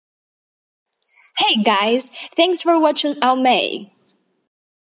Hey guys, thanks for watching our May.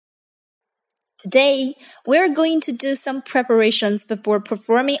 Today, we're going to do some preparations before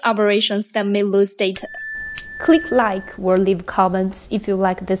performing operations that may lose data. Click like or leave comments if you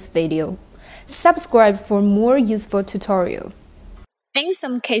like this video. Subscribe for more useful tutorial. In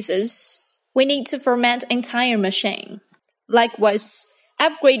some cases, we need to format entire machine. Likewise,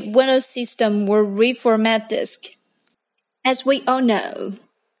 upgrade Windows system or reformat disk. As we all know,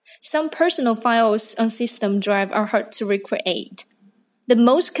 some personal files on system drive are hard to recreate. The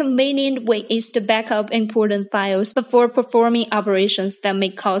most convenient way is to back up important files before performing operations that may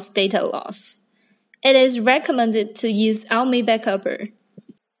cause data loss. It is recommended to use Almi Backupper.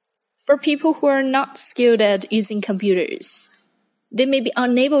 For people who are not skilled at using computers, they may be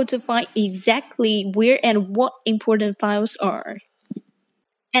unable to find exactly where and what important files are.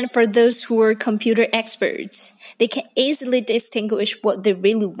 And for those who are computer experts, they can easily distinguish what they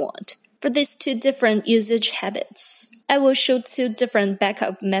really want. For these two different usage habits, I will show two different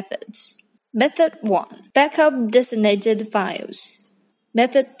backup methods. Method 1. Backup designated files.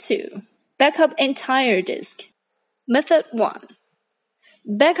 Method 2. Backup entire disk. Method 1.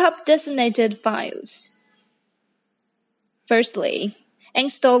 Backup designated files. Firstly,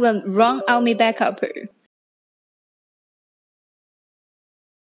 install and run Almi Backupper.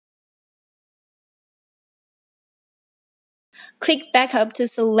 Click Backup to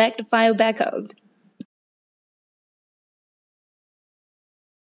select File Backup.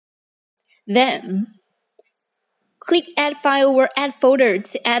 Then, click Add File or Add Folder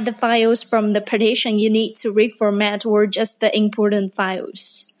to add the files from the partition you need to reformat or just the important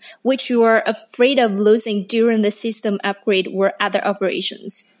files, which you are afraid of losing during the system upgrade or other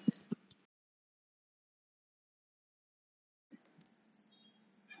operations.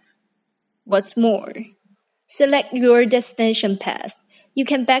 What's more, select your destination path. You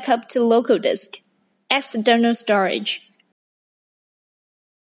can back up to local disk, external storage,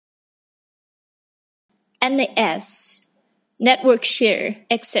 NAS, network share,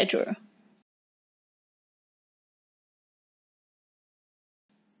 etc.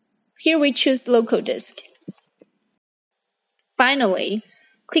 Here we choose local disk. Finally,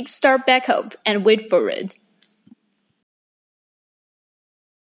 click Start Backup and wait for it.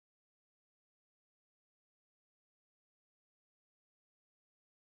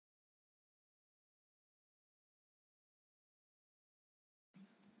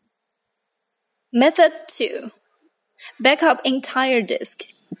 Method 2. Backup entire disk.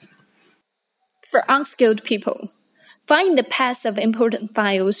 For unskilled people, finding the paths of important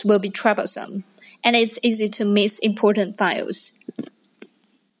files will be troublesome, and it's easy to miss important files.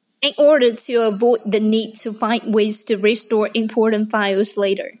 In order to avoid the need to find ways to restore important files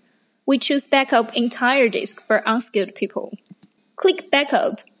later, we choose Backup entire disk for unskilled people. Click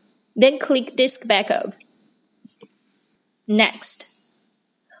Backup, then click Disk Backup. Next,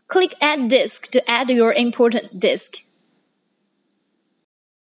 click Add Disk to add your important disk.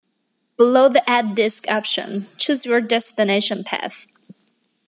 Below the Add Disk option, choose your destination path.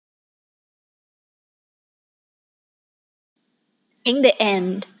 In the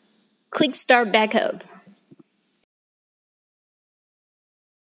end, click Start Backup.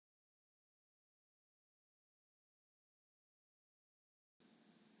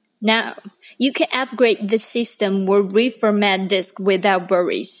 Now, you can upgrade the system or reformat disk without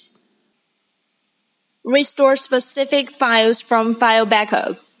worries. Restore specific files from File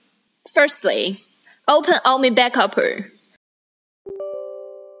Backup. Firstly, open Almi Backupper.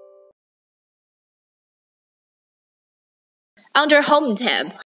 Under Home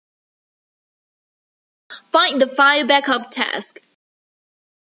tab, find the File Backup task.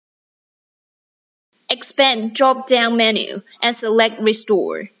 Expand drop-down menu and select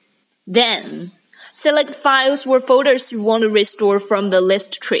Restore. Then, select files or folders you want to restore from the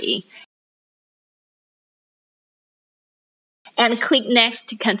list tree and click Next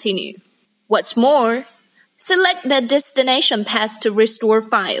to continue. What's more, select the destination path to restore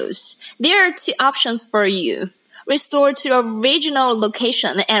files. There are two options for you. Restore to original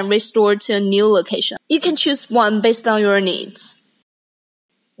location and restore to a new location. You can choose one based on your needs.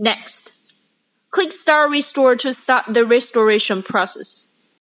 Next, click Start Restore to start the restoration process.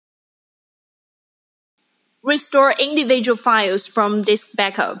 Restore individual files from Disk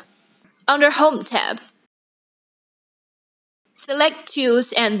Backup. Under Home tab, select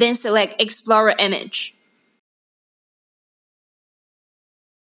Tools and then select Explorer Image.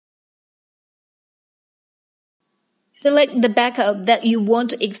 Select the backup that you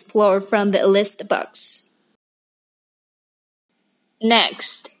want to explore from the list box.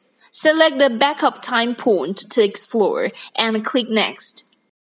 Next, select the backup time point to explore and click Next.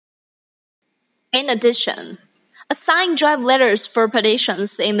 In addition, assign drive letters for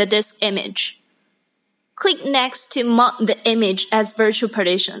partitions in the disk image. Click Next to mount the image as virtual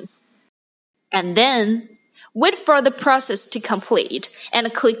partitions. And then, wait for the process to complete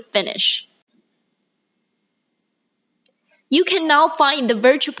and click Finish. You can now find the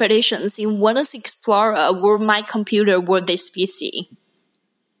virtual partitions in Windows Explorer or My Computer or this PC.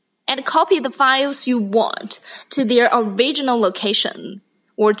 And copy the files you want to their original location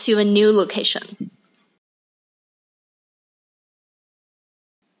or to a new location.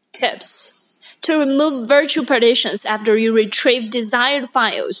 Tips. To remove virtual partitions after you retrieve desired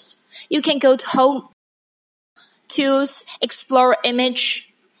files, you can go to Home, Tools, Explore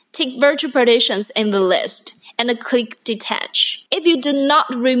Image, take virtual partitions in the list, and click Detach. If you do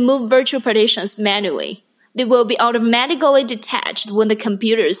not remove virtual partitions manually, they will be automatically detached when the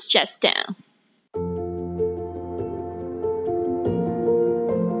computer shuts down.